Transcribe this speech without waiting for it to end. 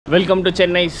Welcome to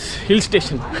Chennai's hill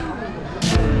station.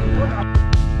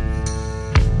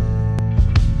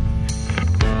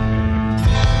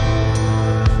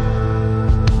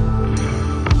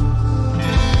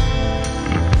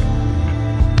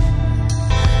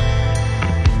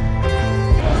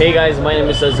 Hey guys, my name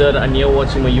is Azhar and you're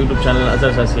watching my YouTube channel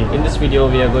Azhar Sasi. In this video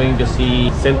we are going to see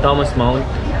St Thomas Mount.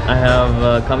 I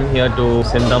have come here to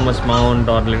St Thomas Mount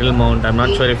or Little Mount. I'm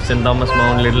not sure if St Thomas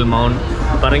Mount, Little Mount,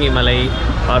 Parangi Malai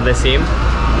are the same.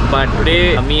 But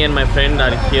today me and my friend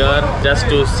are here just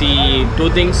to see two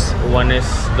things. One is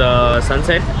the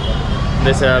sunset.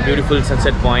 There's a beautiful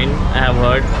sunset point I have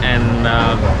heard, and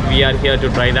we are here to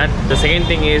try that. The second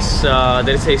thing is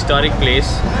there is a historic place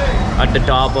at the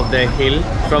top of the hill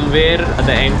from where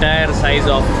the entire size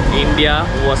of India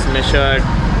was measured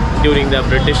during the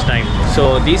British time.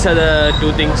 So these are the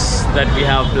two things that we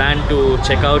have planned to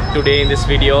check out today in this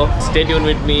video. Stay tuned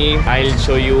with me. I'll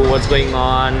show you what's going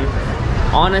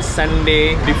on a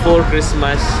Sunday before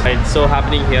Christmas. It's so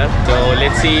happening here. So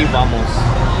let's see. Vamos.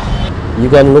 You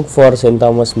can look for St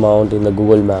Thomas Mount in the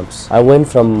Google Maps. I went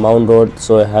from Mount Road,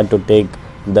 so I had to take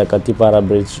the Kathipara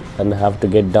bridge and have to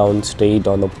get down straight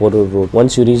on the Porur road.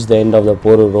 Once you reach the end of the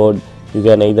Porur road, you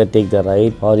can either take the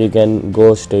right or you can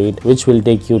go straight, which will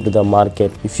take you to the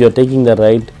market. If you're taking the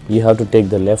right, you have to take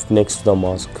the left next to the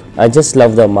mosque. I just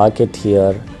love the market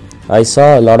here. I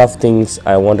saw a lot of things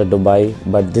I wanted to buy,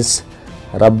 but this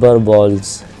rubber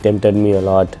balls tempted me a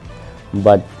lot.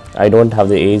 But I don't have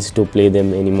the age to play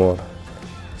them anymore,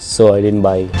 so I didn't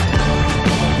buy.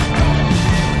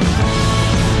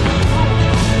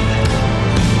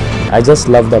 I just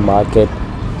love the market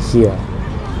here.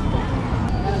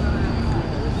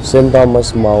 St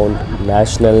Thomas Mount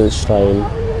National Shrine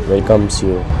welcomes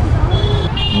you.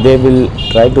 They will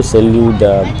try to sell you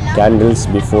the candles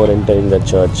before entering the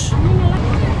church.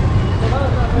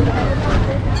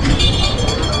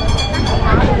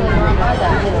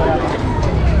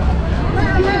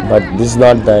 But this is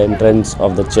not the entrance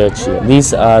of the church here.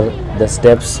 These are the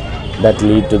steps that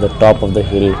lead to the top of the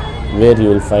hill where you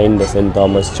will find the St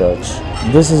Thomas Church.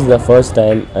 This is the first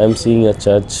time I am seeing a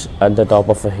church at the top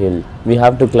of a hill. We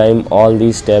have to climb all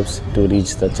these steps to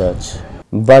reach the church.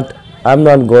 But I am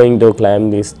not going to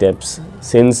climb these steps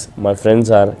since my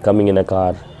friends are coming in a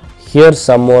car. Here's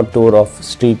some more tour of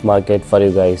street market for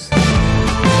you guys.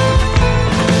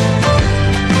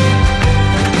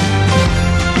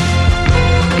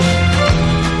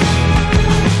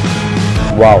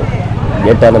 Wow,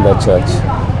 yet another church.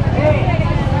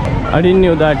 I didn't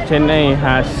know that Chennai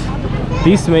has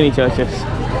these many churches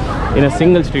in a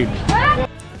single street.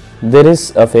 There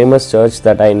is a famous church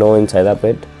that I know in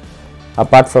Saidapet.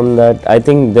 Apart from that, I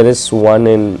think there is one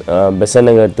in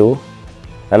Besanagar too,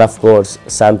 and of course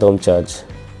St Thomas Church.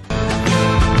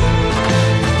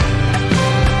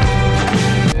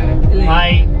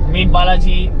 Hi, meet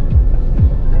Balaji,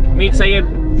 meet Syed.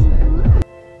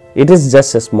 It is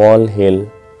just a small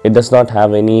hill. It does not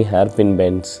have any hairpin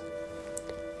bends.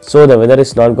 So the weather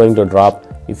is not going to drop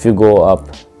if you go up.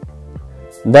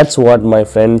 That's what my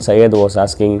friend Syed was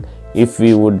asking, if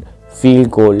we would feel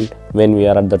cold when we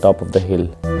are at the top of the hill.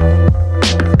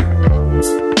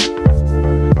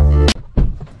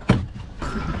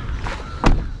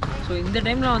 So in the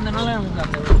time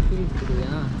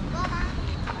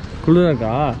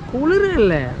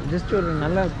just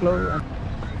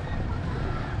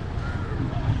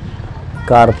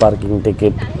Car parking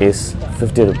ticket is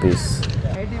 50 rupees.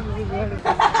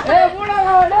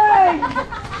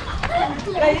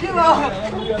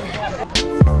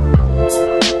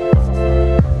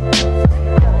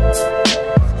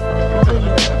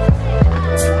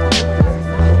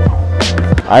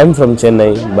 I am from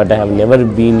Chennai, but I have never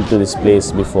been to this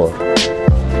place before.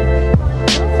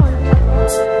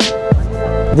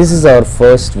 This is our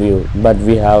first view, but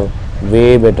we have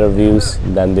way better views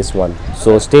than this one.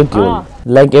 So stay tuned.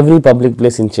 Like every public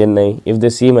place in Chennai, if they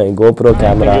see my GoPro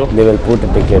camera, they will put a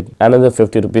ticket. Another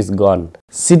 50 rupees gone.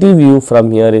 City view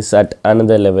from here is at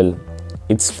another level.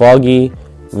 It's foggy,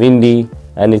 windy,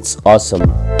 and it's awesome.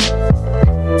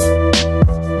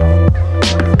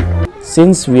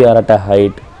 Since we are at a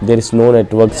height, there is no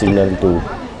network signal too.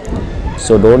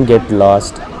 So don't get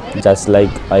lost, just like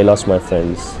I lost my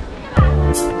friends.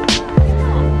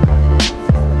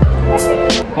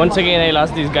 Once again I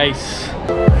lost these guys.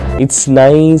 It's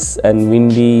nice and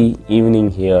windy evening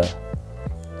here,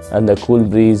 and the cool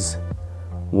breeze.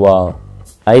 Wow.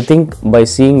 I think by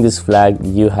seeing this flag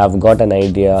you have got an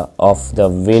idea of the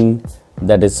wind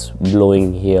that is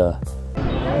blowing here.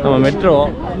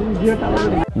 Metro.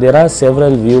 There are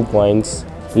several viewpoints.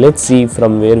 Let's see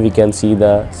from where we can see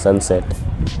the sunset.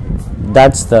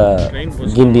 That's the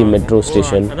Guindy metro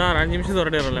station.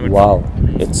 Wow,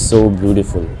 it's so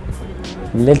beautiful.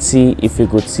 Let's see if you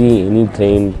could see any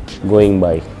train going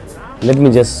by. Let me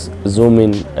just zoom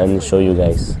in and show you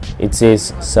guys. It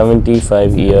says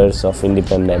 75 years of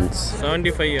independence.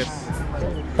 75 years.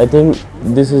 I think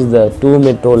this is the 2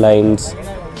 metro lines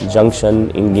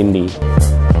junction in Guindy.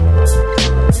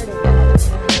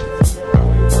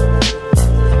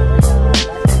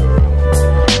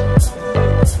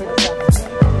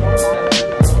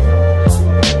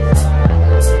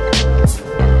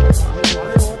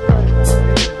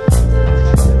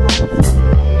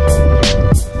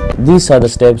 These are the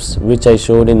steps which I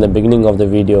showed in the beginning of the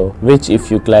video, which if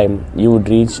you climb, you would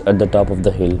reach at the top of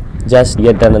the hill. Just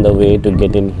yet another way to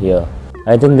get in here.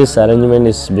 I think this arrangement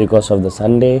is because of the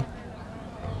Sunday.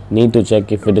 Need to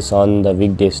check if it is on the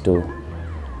weekdays too.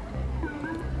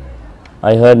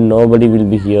 I heard nobody will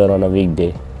be here on a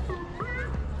weekday.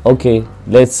 Okay,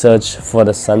 let's search for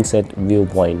the sunset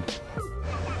viewpoint.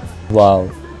 Wow,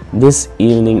 this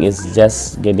evening is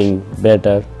just getting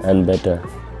better and better.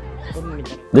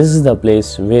 This is the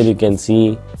place where you can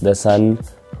see the sun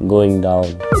going down.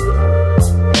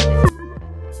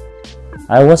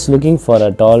 I was looking for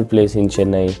a tall place in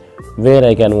Chennai where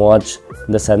I can watch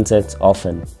the sunsets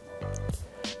often.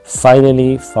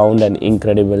 Finally found an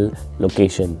incredible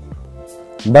location.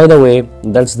 By the way,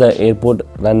 that's the airport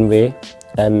runway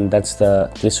and that's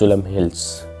the Tirusulam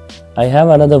hills. I have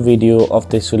another video of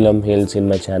Tirusulam hills in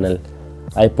my channel.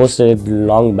 I posted it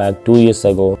long back 2 years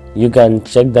ago. You can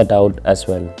check that out as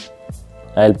well.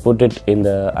 I'll put it in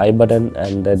the I button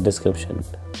and the description.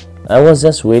 I was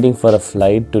just waiting for a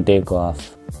flight to take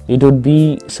off. It would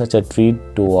be such a treat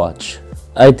to watch.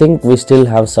 I think we still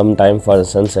have some time for the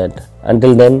sunset.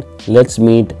 Until then, let's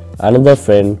meet another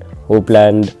friend who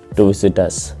planned to visit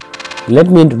us. Let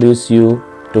me introduce you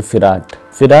to Firat.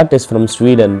 Firat is from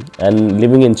Sweden and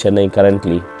living in Chennai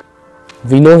currently.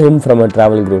 We know him from a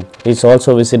travel group. He's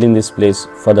also visiting this place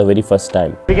for the very first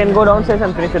time. We can go downstairs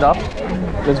and finish it off.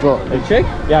 Let's go. Let's check?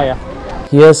 Yeah.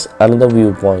 Here's another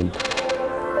viewpoint.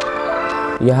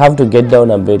 You have to get down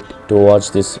a bit to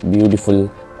watch this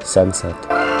beautiful sunset.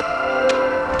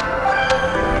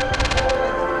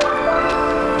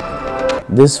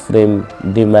 This frame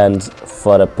demands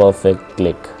for a perfect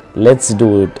click. Let's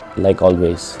do it like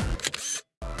always.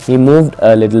 He moved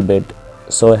a little bit,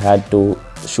 so I had to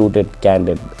shoot it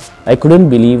candid. I couldn't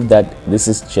believe that this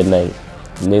is Chennai.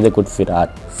 Neither could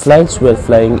Firat. Flights were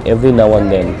flying every now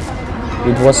and then.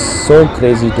 It was so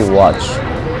crazy to watch.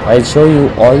 I'll show you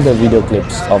all the video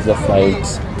clips of the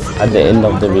flights at the end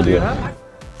of the video.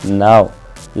 Now,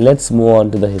 let's move on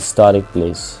to the historic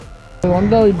place.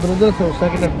 One of the brothers was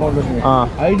second at college.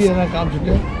 Idea na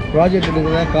kaamchittu project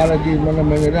edukra college imanna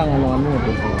megade angana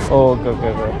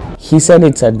Okay. He said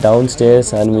it's at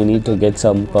downstairs and we need to get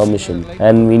some permission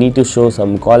and we need to show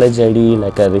some college ID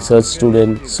like a research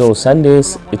student. So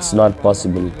Sundays it's not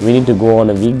possible. We need to go on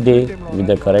a weekday with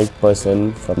the correct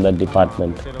person from the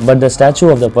department. But the statue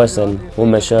of the person who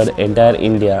measured entire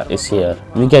India is here.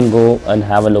 We can go and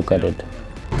have a look at it.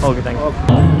 Okay, thank you.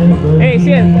 Hey,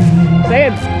 Sian, say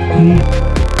it.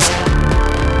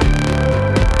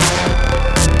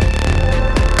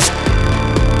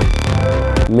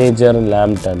 Major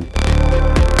Lambton.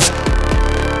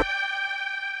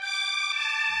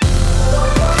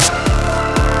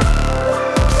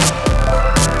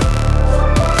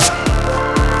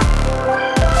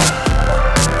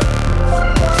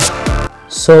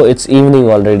 So it's evening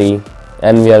already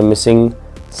and we are missing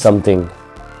something.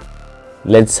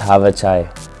 Let's have a chai.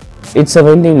 It's a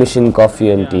vending machine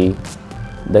coffee and tea.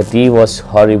 The tea was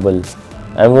horrible.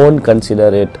 I won't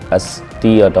consider it as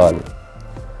tea at all.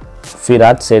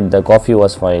 Firat said the coffee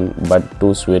was fine but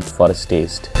too sweet for his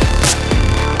taste.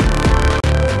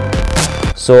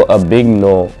 So a big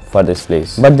no for this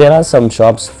place. But there are some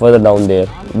shops further down there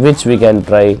which we can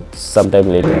try sometime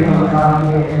later.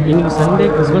 Sunday,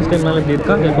 Christmas time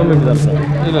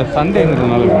Sunday.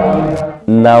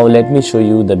 Now let me show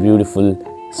you the beautiful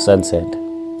sunset.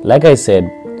 Like I said,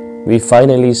 we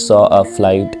finally saw a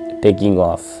flight taking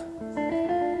off.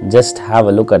 Just have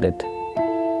a look at it.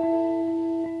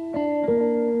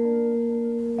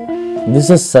 This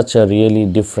is such a really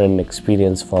different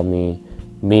experience for me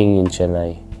being in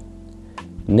Chennai.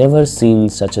 Never seen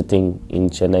such a thing in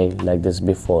Chennai like this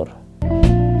before.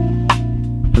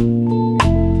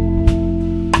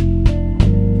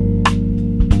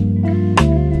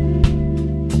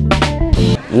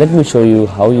 Let me show you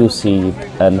how you see it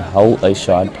and how I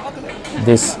shot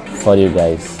this for you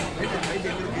guys.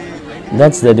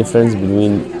 That's the difference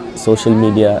between social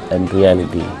media and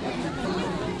reality.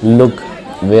 Look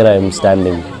where I am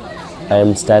standing. I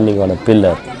am standing on a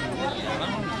pillar.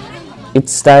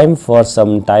 It's time for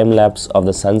some time lapse of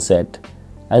the sunset,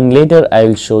 and later I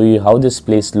will show you how this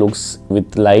place looks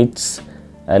with lights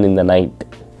and in the night.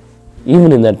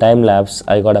 Even in the time lapse,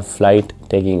 I got a flight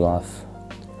taking off.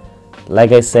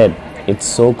 Like I said, it's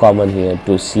so common here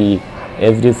to see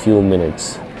every few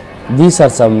minutes. These are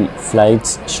some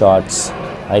flights shots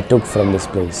I took from this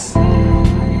place.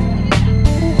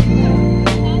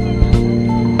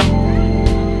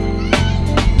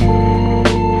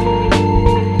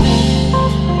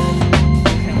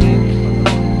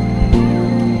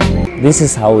 This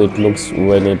is how it looks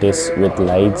when it is with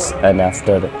lights and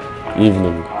after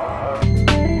evening.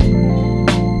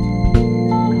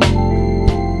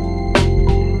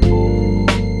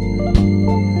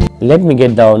 Let me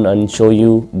get down and show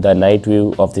you the night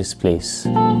view of this place.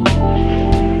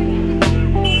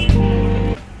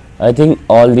 I think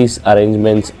all these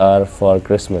arrangements are for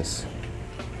Christmas.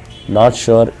 Not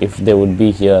sure if they would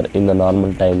be here in the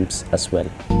normal times as well.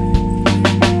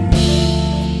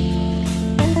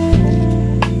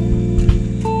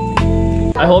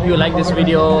 I hope you like this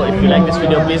video. If you like this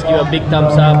video, please give a big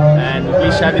thumbs up and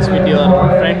please share this with your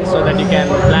friends so that you can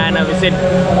plan a visit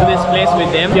to this place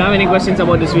with them. If you have any questions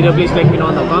about this video, please let me know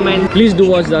in the comments. Please do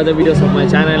watch the other videos of my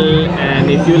channel, and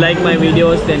if you like my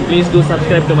videos, then please do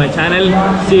subscribe to my channel.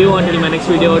 See you until my next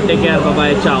video. Take care. Bye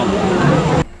bye. Ciao.